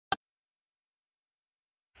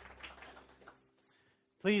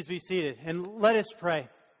Please be seated and let us pray.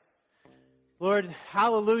 Lord,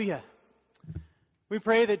 hallelujah. We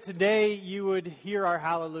pray that today you would hear our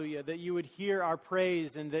hallelujah, that you would hear our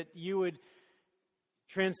praise, and that you would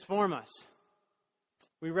transform us.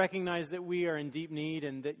 We recognize that we are in deep need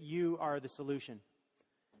and that you are the solution.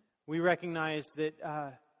 We recognize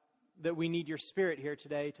that we need your Spirit here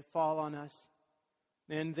today to fall on us,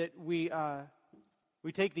 and that we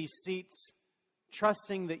take these seats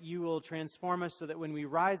trusting that you will transform us so that when we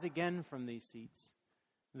rise again from these seats,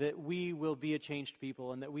 that we will be a changed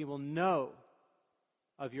people and that we will know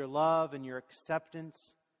of your love and your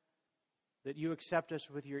acceptance, that you accept us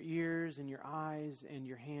with your ears and your eyes and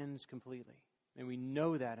your hands completely. And we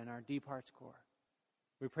know that in our deep heart's core.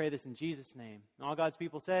 We pray this in Jesus' name. And all God's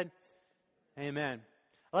people said, amen.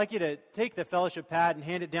 I'd like you to take the fellowship pad and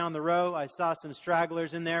hand it down the row. I saw some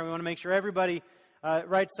stragglers in there. We want to make sure everybody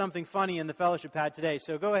writes something funny in the fellowship pad today.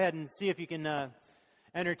 So go ahead and see if you can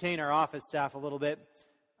entertain our office staff a little bit.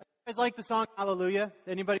 You guys like the song Hallelujah?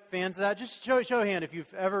 Anybody fans of that? Just show of hand if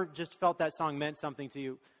you've ever just felt that song meant something to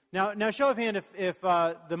you. Now show of hand if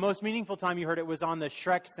the most meaningful time you heard it was on the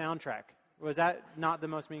Shrek soundtrack. Was that not the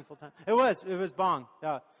most meaningful time? It was Bong.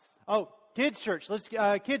 Kids church. Let's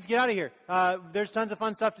kids, get out of here. There's tons of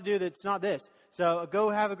fun stuff to do that's not this. So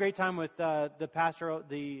go have a great time with the pastor,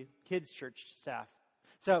 the kids church staff.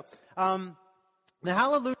 So the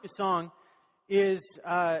Hallelujah song is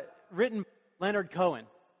written by Leonard Cohen.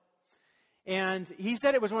 And he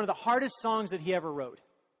said it was one of the hardest songs that he ever wrote.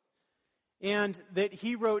 And that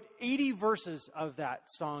he wrote 80 verses of that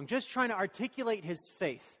song, just trying to articulate his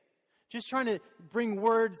faith. Just trying to bring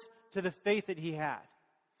words to the faith that he had.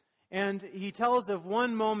 And he tells of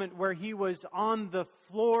one moment where he was on the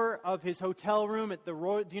floor of his hotel room at the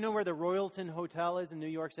Royal. Do you know where the Royalton Hotel is in New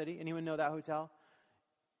York City? Anyone know that hotel?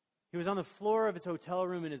 He was on the floor of his hotel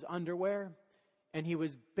room in his underwear, and he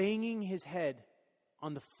was banging his head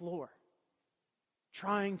on the floor,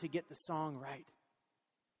 trying to get the song right.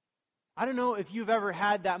 I don't know if you've ever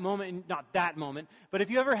had that moment, not that moment, but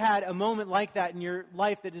if you ever had a moment like that in your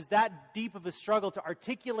life that is that deep of a struggle to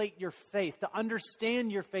articulate your faith, to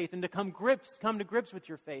understand your faith, and to come to grips with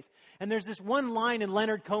your faith. And there's this one line in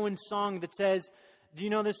Leonard Cohen's song that says, do you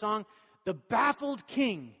know this song? The baffled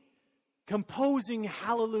king composing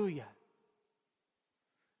hallelujah.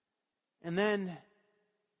 And then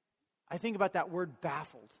I think about that word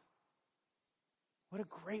baffled. What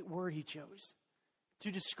a great word he chose to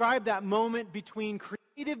describe that moment between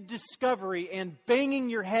creative discovery and banging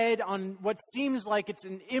your head on what seems like it's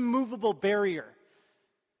an immovable barrier.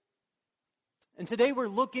 And today we're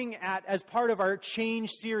looking at, as part of our Change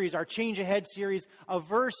series, our Change Ahead series, a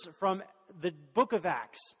verse from the book of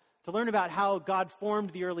Acts to learn about how God formed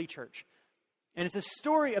the early church. And it's a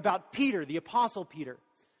story about Peter, the Apostle Peter,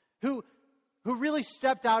 who really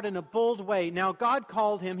stepped out in a bold way. Now, God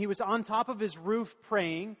called him. He was on top of his roof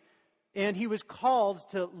praying. And he was called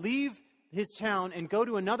to leave his town and go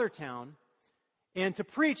to another town and to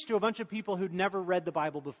preach to a bunch of people who'd never read the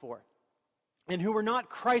Bible before and who were not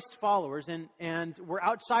Christ followers and were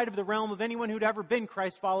outside of the realm of anyone who'd ever been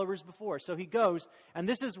Christ followers before. So he goes, and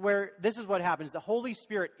this is what happens. The Holy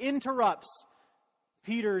Spirit interrupts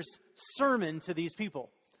Peter's sermon to these people.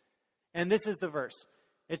 And this is the verse.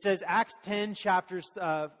 It says, Acts 10, chapters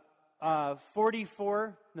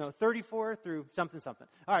 34 through something.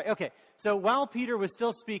 All right, okay. So while Peter was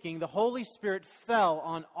still speaking, the Holy Spirit fell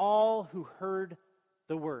on all who heard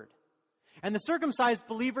the word. And the circumcised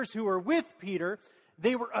believers who were with Peter,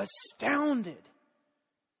 they were astounded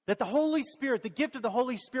that the Holy Spirit, the gift of the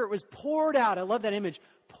Holy Spirit, was poured out. I love that image.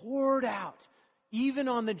 Poured out, even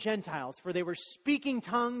on the Gentiles, for they were speaking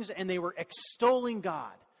tongues and they were extolling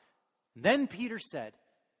God. Then Peter said,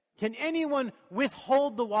 can anyone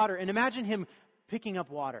withhold the water? And imagine him picking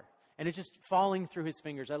up water and it just falling through his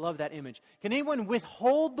fingers. I love that image. Can anyone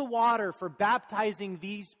withhold the water for baptizing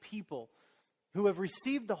these people who have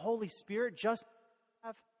received the Holy Spirit just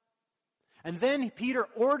have? And then Peter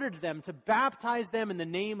ordered them to baptize them in the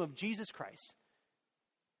name of Jesus Christ.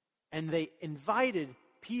 And they invited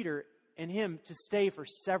Peter and him to stay for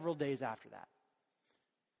several days after that.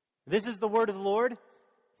 This is the word of the Lord.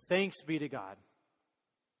 Thanks be to God.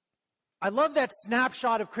 I love that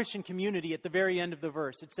snapshot of Christian community at the very end of the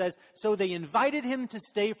verse. It says, so they invited him to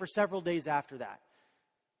stay for several days after that.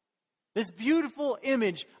 This beautiful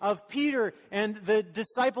image of Peter and the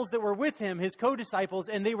disciples that were with him, his co-disciples,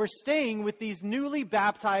 and they were staying with these newly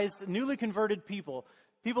baptized, newly converted people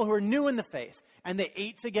who are new in the faith. And they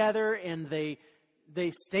ate together, and they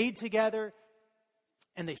stayed together,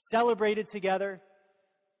 and they celebrated together.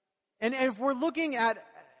 And if we're looking at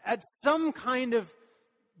some kind of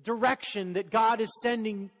direction that God is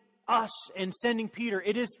sending us and sending Peter.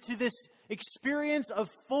 It is to this experience of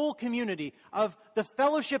full community, of the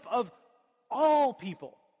fellowship of all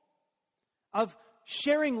people, of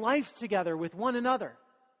sharing life together with one another.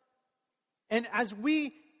 And as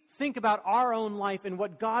we think about our own life and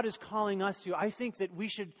what God is calling us to, I think that we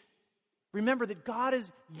should remember that God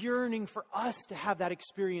is yearning for us to have that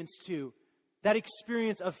experience too. That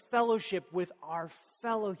experience of fellowship with our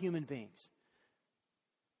fellow human beings.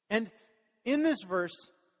 And in this verse,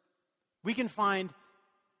 we can find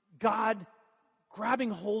God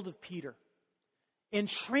grabbing hold of Peter and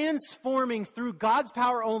transforming through God's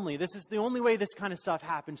power only. This is the only way this kind of stuff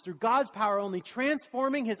happens. Through God's power only,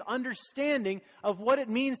 transforming his understanding of what it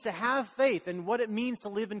means to have faith and what it means to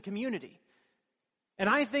live in community. And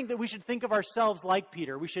I think that we should think of ourselves like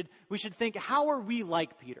Peter. We should think, how are we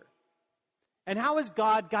like Peter? And how is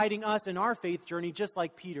God guiding us in our faith journey just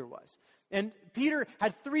like Peter was? And Peter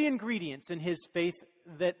had 3 ingredients in his faith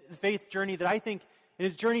journey that I think, in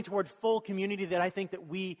his journey toward full community, that I think that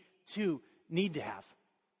we too need to have.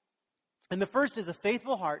 And the first is a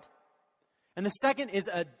faithful heart. And the second is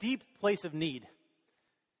a deep place of need.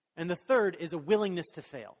 And the third is a willingness to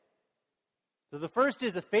fail. So the first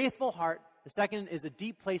is a faithful heart. The second is a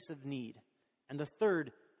deep place of need. And the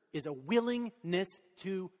third is a willingness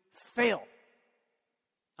to fail.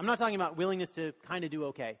 I'm not talking about willingness to kind of do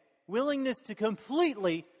okay. Willingness to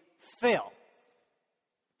completely fail.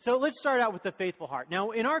 So let's start out with the faithful heart. Now,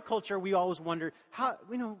 in our culture, we always wonder,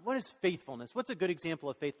 what is faithfulness? What's a good example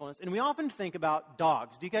of faithfulness? And we often think about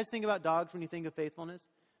dogs. Do you guys think about dogs when you think of faithfulness?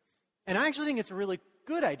 And I actually think it's a really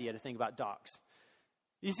good idea to think about dogs.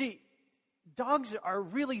 You see, dogs are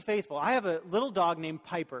really faithful. I have a little dog named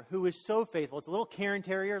Piper who is so faithful. It's a little Cairn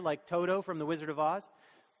Terrier like Toto from The Wizard of Oz.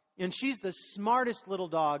 And she's the smartest little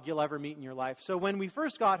dog you'll ever meet in your life. So when we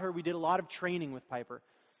first got her, we did a lot of training with Piper.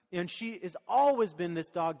 And she has always been this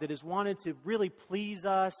dog that has wanted to really please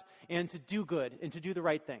us and to do good and to do the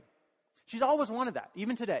right thing. She's always wanted that,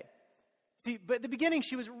 even today. See, but at the beginning,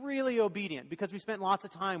 she was really obedient because we spent lots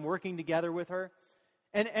of time working together with her.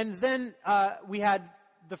 And then we had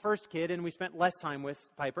the first kid, and we spent less time with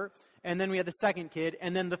Piper. And then we had the second kid,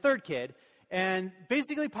 and then the third kid. And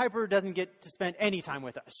basically, Piper doesn't get to spend any time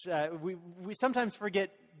with us. We sometimes forget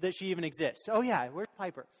that she even exists. Oh, yeah, where's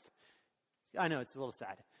Piper? I know, it's a little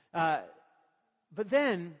sad. But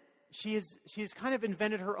then she's kind of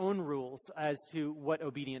invented her own rules as to what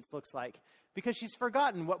obedience looks like because she's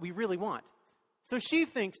forgotten what we really want. So she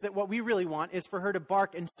thinks that what we really want is for her to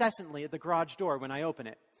bark incessantly at the garage door when I open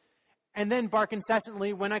it, and then bark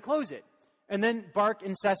incessantly when I close it, and then bark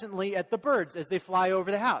incessantly at the birds as they fly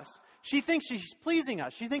over the house. She thinks she's pleasing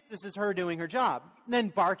us. She thinks this is her doing her job, and then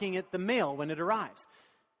barking at the mail when it arrives.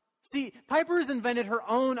 See, Piper has invented her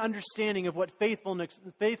own understanding of what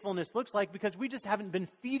faithfulness looks like because we just haven't been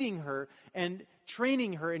feeding her and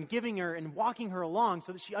training her and giving her and walking her along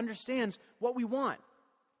so that she understands what we want.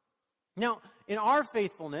 Now, in our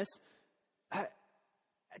faithfulness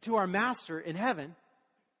to our Master in heaven,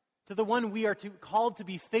 to the one we are called to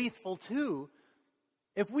be faithful to,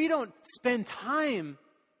 if we don't spend time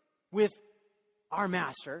with our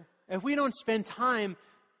Master, if we don't spend time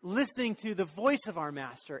listening to the voice of our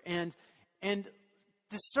Master and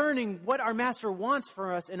discerning what our Master wants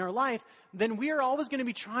for us in our life, then we are always going to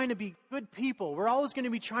be trying to be good people. We're always going to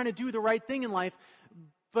be trying to do the right thing in life,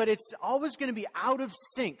 but it's always going to be out of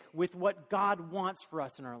sync with what God wants for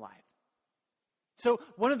us in our life. So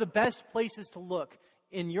one of the best places to look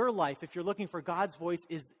in your life, if you're looking for God's voice,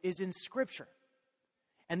 is in Scripture.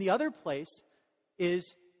 And the other place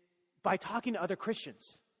is by talking to other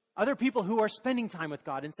Christians. Other people who are spending time with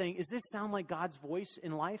God and saying, "Does this sound like God's voice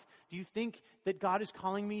in life? Do you think that God is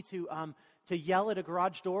calling me to yell at a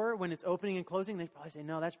garage door when it's opening and closing?" They probably say,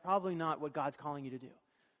 "No, that's probably not what God's calling you to do."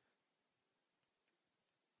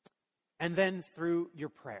 And then through your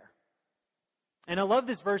prayer. And I love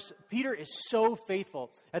this verse. Peter is so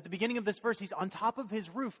faithful. At the beginning of this verse, he's on top of his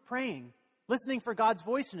roof praying, listening for God's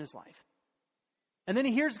voice in his life. And then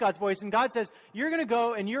he hears God's voice, and God says, "You're going to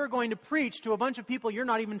go and you're going to preach to a bunch of people you're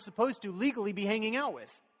not even supposed to legally be hanging out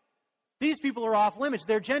with. These people are off limits.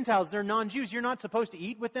 They're Gentiles. They're non-Jews. You're not supposed to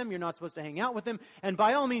eat with them. You're not supposed to hang out with them. And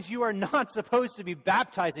by all means, you are not supposed to be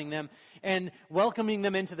baptizing them and welcoming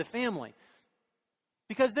them into the family.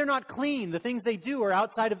 Because they're not clean. The things they do are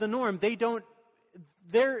outside of the norm. They're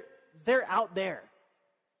out there."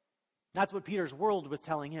 That's what Peter's world was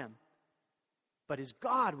telling him. But his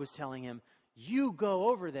God was telling him, "You go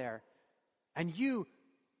over there and you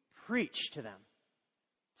preach to them."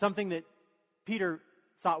 Something that Peter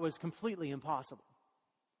thought was completely impossible.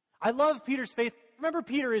 I love Peter's faith. remember,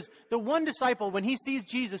 Peter is the one disciple when he sees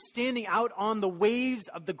Jesus standing out on the waves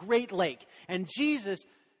of the great lake. And Jesus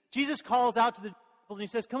calls out to the disciples and he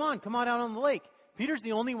says, come on out on the lake. Peter's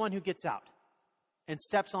the only one who gets out and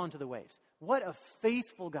steps onto the waves. What a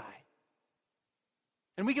faithful guy.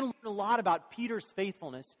 And we can learn a lot about Peter's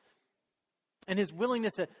faithfulness and his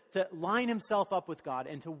willingness to line himself up with God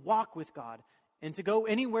and to walk with God and to go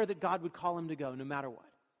anywhere that God would call him to go, no matter what.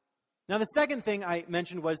 Now, the second thing I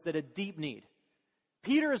mentioned was that a deep need.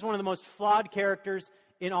 Peter is one of the most flawed characters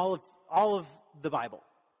in all of the Bible.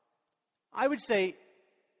 I would say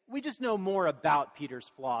we just know more about Peter's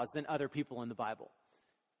flaws than other people in the Bible.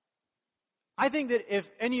 I think that if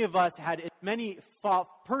any of us had as many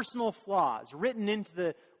personal flaws written into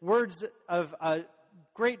the words of a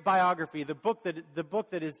great biography, the book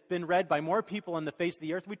that has been read by more people on the face of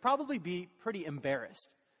the earth, we'd probably be pretty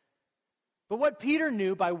embarrassed. But what Peter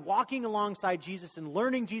knew by walking alongside Jesus and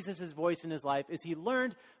learning Jesus' voice in his life is he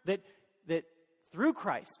learned that through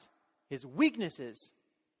Christ, his weaknesses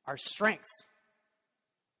are strengths.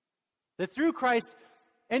 That through Christ,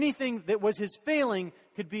 anything that was his failing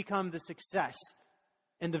could become the success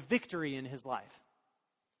and the victory in his life.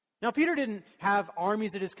 Now, Peter didn't have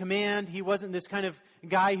armies at his command. He wasn't this kind of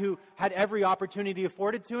guy who had every opportunity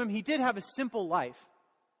afforded to him. He did have a simple life.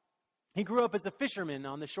 He grew up as a fisherman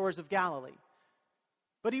on the shores of Galilee.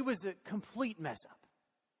 But he was a complete mess up.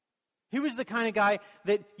 He was the kind of guy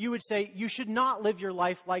that you would say, you should not live your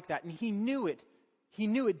life like that. And he knew it. He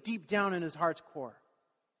knew it deep down in his heart's core.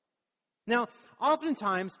 Now,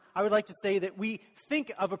 oftentimes, I would like to say that we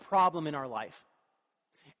think of a problem in our life.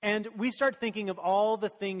 And we start thinking of all the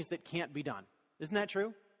things that can't be done. Isn't that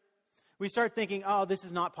true? We start thinking, oh, this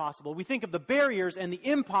is not possible. We think of the barriers and the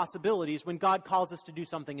impossibilities when God calls us to do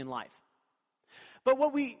something in life. But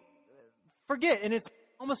what we forget, and it's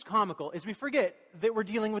almost comical, is we forget that we're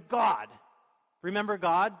dealing with God. Remember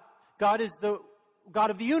God? God is the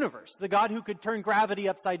God of the universe, the God who could turn gravity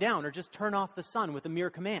upside down or just turn off the sun with a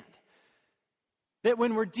mere command. That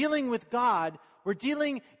when we're dealing with God, we're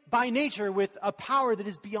dealing by nature with a power that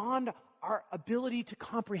is beyond our ability to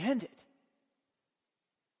comprehend it.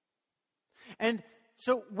 And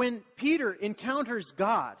so when Peter encounters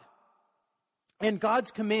God and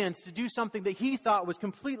God's commands to do something that he thought was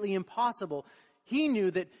completely impossible, he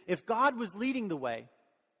knew that if God was leading the way,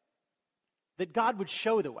 that God would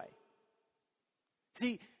show the way.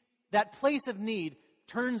 See, that place of need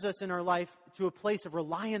turns us in our life to a place of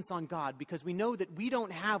reliance on God because we know that we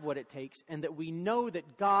don't have what it takes and that we know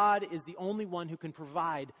that God is the only one who can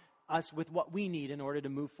provide us with what we need in order to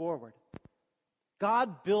move forward.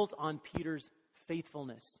 God built on Peter's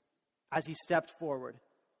faithfulness as he stepped forward.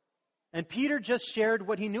 And Peter just shared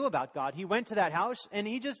what he knew about God. He went to that house and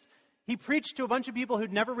he preached to a bunch of people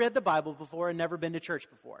who'd never read the Bible before and never been to church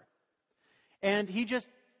before. And he just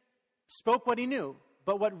spoke what he knew.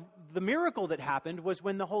 But what the miracle that happened was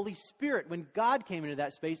when the Holy Spirit, when God came into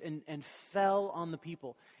that space and fell on the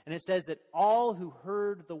people. And it says that all who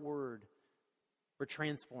heard the word were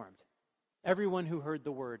transformed. Everyone who heard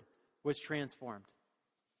the word was transformed.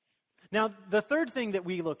 Now, the third thing that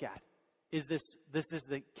we look at is this is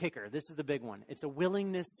the kicker. This is the big one. It's a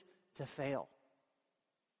willingness to fail.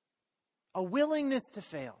 A willingness to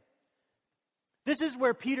fail. This is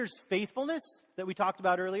where Peter's faithfulness that we talked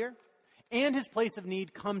about earlier and his place of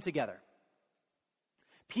need come together.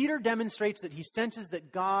 Peter demonstrates that he senses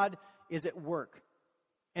that God is at work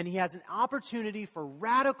and he has an opportunity for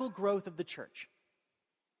radical growth of the church.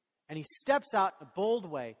 And he steps out in a bold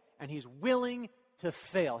way and he's willing to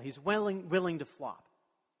fail. He's willing to flop.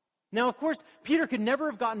 Now, of course, Peter could never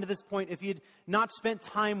have gotten to this point if he had not spent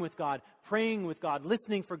time with God, praying with God,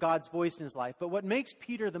 listening for God's voice in his life. But what makes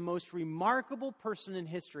Peter the most remarkable person in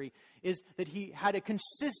history is that he had a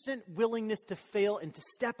consistent willingness to fail and to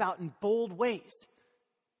step out in bold ways.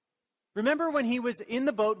 Remember when he was in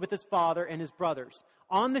the boat with his father and his brothers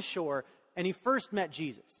on the shore and he first met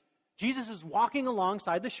Jesus? Jesus is walking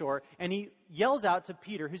alongside the shore and he yells out to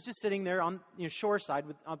Peter, who's just sitting there on shoreside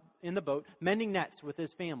in the boat, mending nets with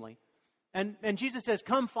his family. And Jesus says,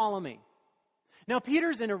 "Come, follow me." Now,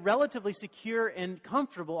 Peter's in a relatively secure and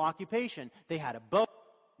comfortable occupation. They had a boat,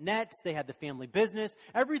 nets, they had the family business.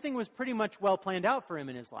 Everything was pretty much well planned out for him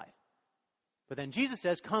in his life. But then Jesus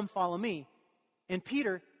says, "Come, follow me." And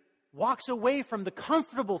Peter walks away from the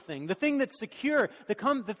comfortable thing, the thing that's secure,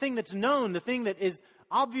 the thing that's known, the thing that is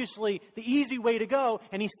obviously the easy way to go,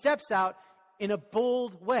 and he steps out in a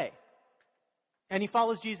bold way. And he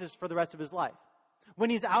follows Jesus for the rest of his life. When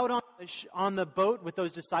he's out on the boat with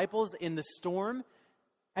those disciples in the storm,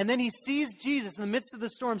 and then he sees Jesus in the midst of the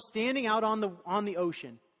storm standing out on the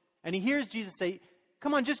ocean, and he hears Jesus say,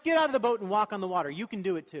 come on, just get out of the boat and walk on the water. You can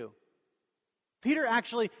do it too. Peter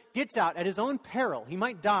actually gets out at his own peril. He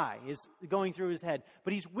might die, is going through his head,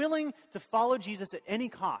 but he's willing to follow Jesus at any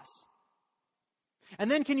cost. And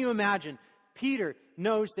then can you imagine, Peter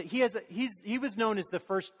knows that he was known as the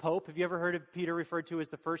first pope. Have you ever heard of Peter referred to as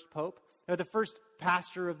the first pope? Or the first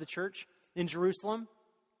pastor of the church in Jerusalem?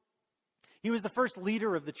 He was the first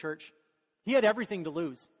leader of the church. He had everything to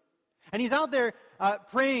lose. And he's out there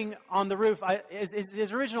praying on the roof.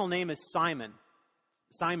 His original name is Simon.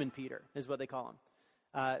 Simon Peter is what they call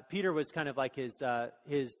him. Peter was kind of like his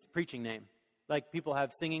preaching name. Like people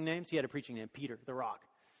have singing names. He had a preaching name, Peter, the Rock.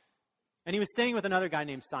 And he was staying with another guy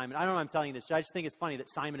named Simon. I don't know why I'm telling you this. I just think it's funny that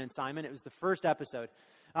Simon and Simon, it was the first episode.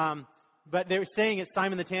 But they were staying at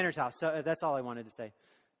Simon the Tanner's house. So that's all I wanted to say.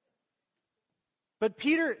 But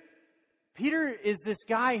Peter is this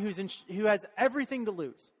guy who has everything to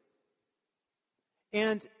lose.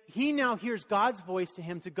 And he now hears God's voice to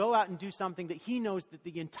him to go out and do something that he knows that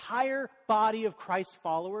the entire body of Christ's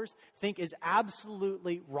followers think is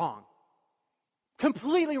absolutely wrong.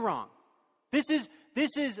 Completely wrong. This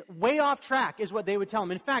is way off track, is what they would tell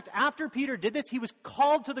him. In fact, after Peter did this, he was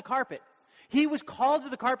called to the carpet. He was called to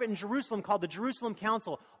the carpet in Jerusalem called the Jerusalem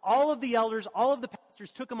Council. All of the elders, all of the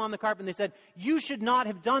pastors took him on the carpet and they said, you should not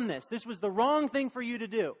have done this. This was the wrong thing for you to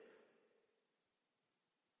do.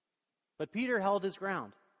 But Peter held his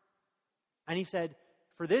ground. And he said,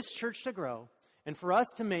 for this church to grow and for us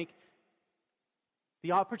to make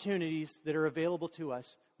the opportunities that are available to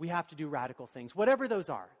us, we have to do radical things, whatever those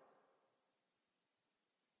are.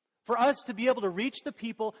 For us to be able to reach the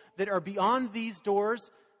people that are beyond these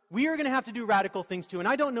doors, we are going to have to do radical things too. And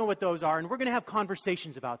I don't know what those are, and we're going to have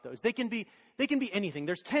conversations about those. They can be anything.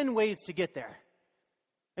 There's 10 ways to get there.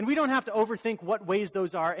 And we don't have to overthink what ways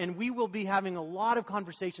those are, and we will be having a lot of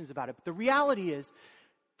conversations about it. But the reality is,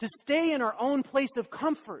 to stay in our own place of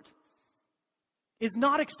comfort is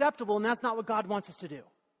not acceptable, and that's not what God wants us to do.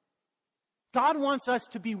 God wants us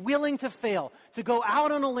to be willing to fail, to go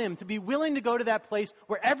out on a limb, to be willing to go to that place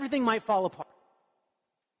where everything might fall apart.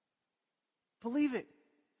 Believe it.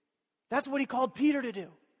 That's what he called Peter to do.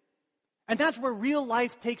 And that's where real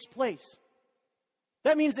life takes place.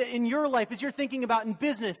 That means that in your life, as you're thinking about in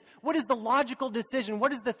business, what is the logical decision?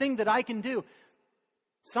 What is the thing that I can do?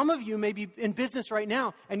 Some of you may be in business right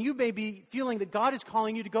now, and you may be feeling that God is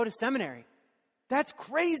calling you to go to seminary. That's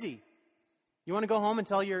crazy. You want to go home and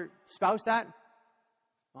tell your spouse that?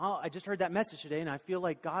 Well, I just heard that message today, and I feel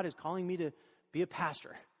like God is calling me to be a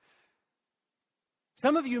pastor.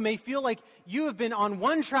 Some of you may feel like you have been on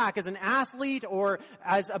one track as an athlete or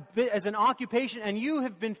as an occupation, and you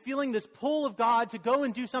have been feeling this pull of God to go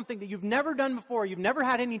and do something that you've never done before, you've never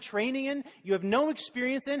had any training in, you have no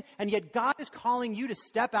experience in, and yet God is calling you to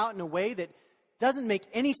step out in a way that doesn't make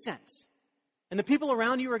any sense. And the people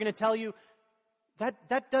around you are going to tell you,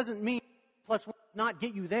 that doesn't mean plus one does not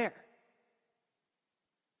get you there.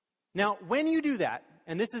 Now, when you do that,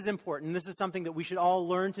 and this is important, this is something that we should all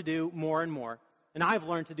learn to do more and more, and I've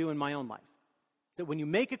learned to do in my own life. So when you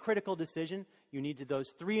make a critical decision, you need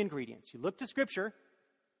those 3 ingredients. You look to Scripture.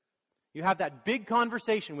 You have that big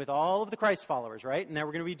conversation with all of the Christ followers, right? And now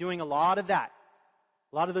we're going to be doing a lot of that.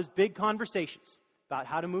 A lot of those big conversations about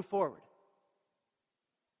how to move forward.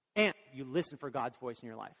 And you listen for God's voice in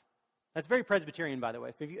your life. That's very Presbyterian, by the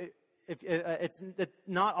way. It's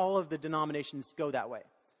not all of the denominations go that way.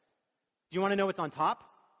 Do you want to know what's on top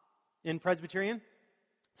in Presbyterian?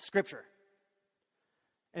 Scripture.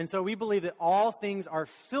 And so we believe that all things are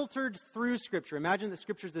filtered through Scripture. Imagine that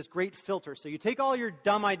Scripture is this great filter. So you take all your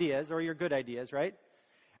dumb ideas or your good ideas, right?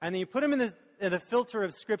 And then you put them in the filter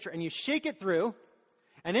of Scripture and you shake it through.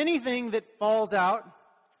 And anything that falls out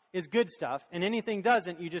is good stuff. And anything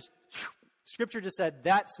doesn't, Scripture just said,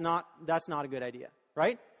 that's not a good idea,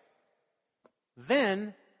 right?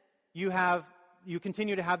 Then you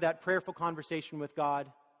continue to have that prayerful conversation with God,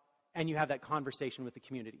 and you have that conversation with the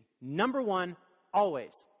community. Number 1,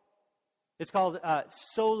 always. It's called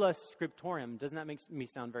sola scriptorum. Doesn't that make me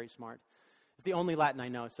sound very smart? It's the only Latin I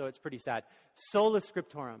know, so it's pretty sad. Sola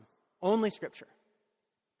scriptorum. Only Scripture.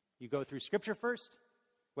 You go through Scripture first.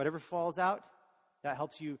 Whatever falls out, that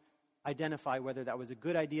helps you identify whether that was a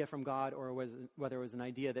good idea from God or whether it was an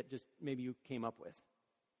idea that just maybe you came up with.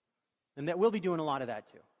 And that we'll be doing a lot of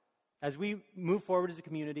that too. As we move forward as a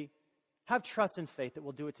community, have trust and faith that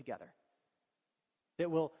we'll do it together.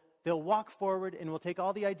 They'll walk forward and we'll take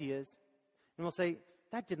all the ideas and we'll say,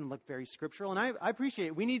 that didn't look very scriptural. And I appreciate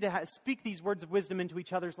it. We need to speak these words of wisdom into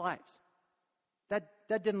each other's lives. That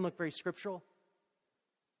didn't look very scriptural.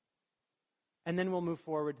 And then we'll move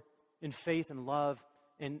forward in faith and love.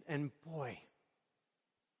 And boy,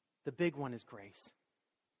 the big one is grace.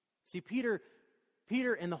 See, Peter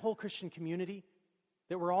and the whole Christian community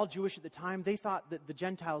that were all Jewish at the time, they thought that the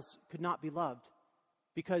Gentiles could not be loved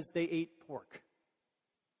because they ate pork,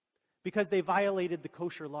 because they violated the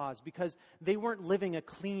kosher laws, because they weren't living a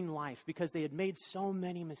clean life, because they had made so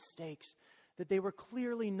many mistakes that they were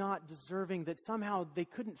clearly not deserving, that somehow they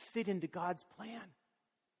couldn't fit into God's plan.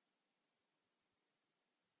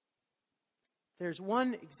 There's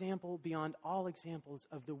one example beyond all examples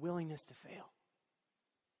of the willingness to fail,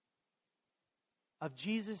 of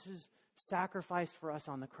Jesus' sacrifice for us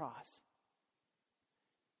on the cross.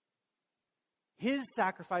 His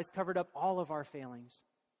sacrifice covered up all of our failings.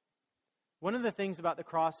 One of the things about the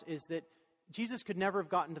cross is that Jesus could never have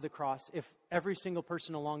gotten to the cross if every single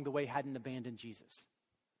person along the way hadn't abandoned Jesus.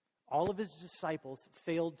 All of his disciples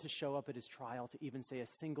failed to show up at his trial to even say a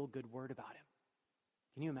single good word about him.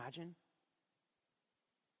 Can you imagine?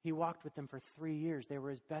 He walked with them for 3 years. They were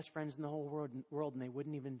his best friends in the whole world, and they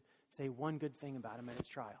wouldn't even say one good thing about him at his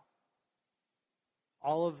trial.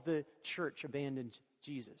 All of the church abandoned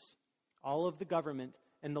Jesus. All of the government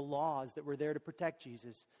and the laws that were there to protect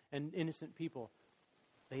Jesus and innocent people,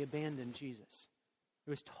 they abandoned Jesus. It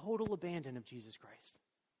was total abandon of Jesus Christ.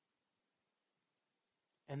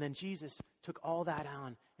 And then Jesus took all that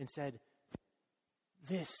on and said,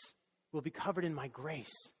 this will be covered in my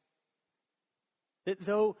grace. That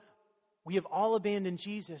though we have all abandoned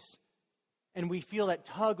Jesus and we feel that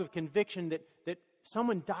tug of conviction that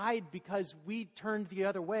someone died because we turned the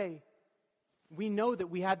other way, we know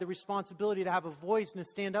that we had the responsibility to have a voice and to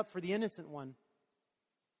stand up for the innocent one.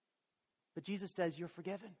 But Jesus says, you're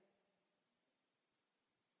forgiven.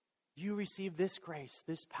 You receive this grace,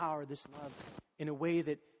 this power, this love in a way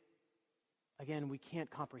that, again, we can't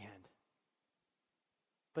comprehend.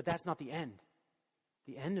 But that's not the end.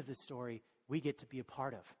 The end of the story we get to be a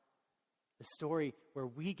part of. The story where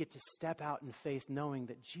we get to step out in faith knowing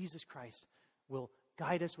that Jesus Christ will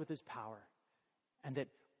guide us with his power, and that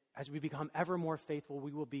as we become ever more faithful,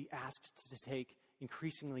 we will be asked to take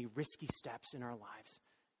increasingly risky steps in our lives.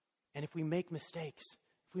 And if we make mistakes,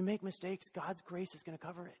 God's grace is going to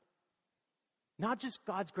cover it. Not just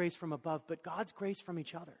God's grace from above, but God's grace from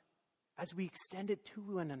each other as we extend it to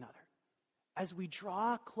one another, as we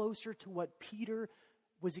draw closer to what Peter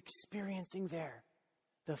was experiencing there,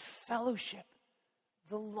 the fellowship,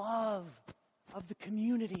 the love of the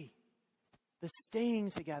community, the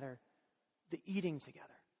staying together, the eating together,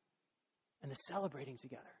 and the celebrating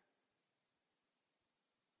together.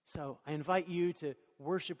 So I invite you to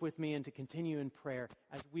worship with me and to continue in prayer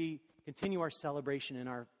as we continue our celebration in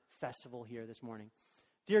our festival here this morning.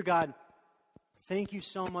 Dear God, thank you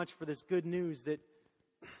so much for this good news that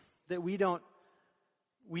we don't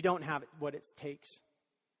have what it takes.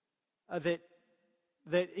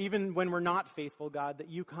 That even when we're not faithful, God, that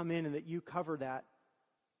you come in and that you cover that,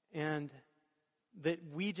 and that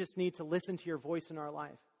we just need to listen to your voice in our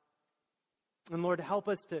life. And Lord, help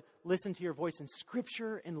us to listen to your voice in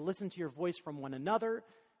Scripture, and listen to your voice from one another,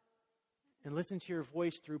 and listen to your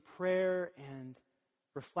voice through prayer and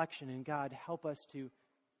reflection. And God, help us to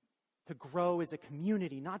grow as a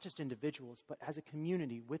community, not just individuals, but as a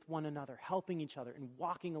community with one another, helping each other and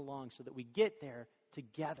walking along so that we get there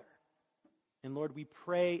together. And Lord, we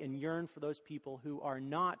pray and yearn for those people who are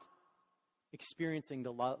not experiencing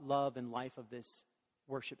the love and life of this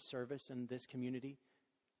worship service and this community.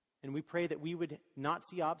 And we pray that we would not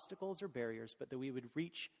see obstacles or barriers, but that we would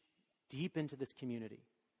reach deep into this community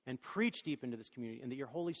and preach deep into this community, and that your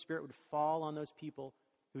Holy Spirit would fall on those people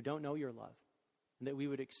who don't know your love, and that we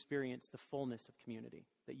would experience the fullness of community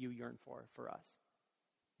that you yearn for us.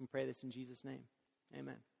 We pray this in Jesus' name.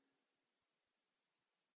 Amen.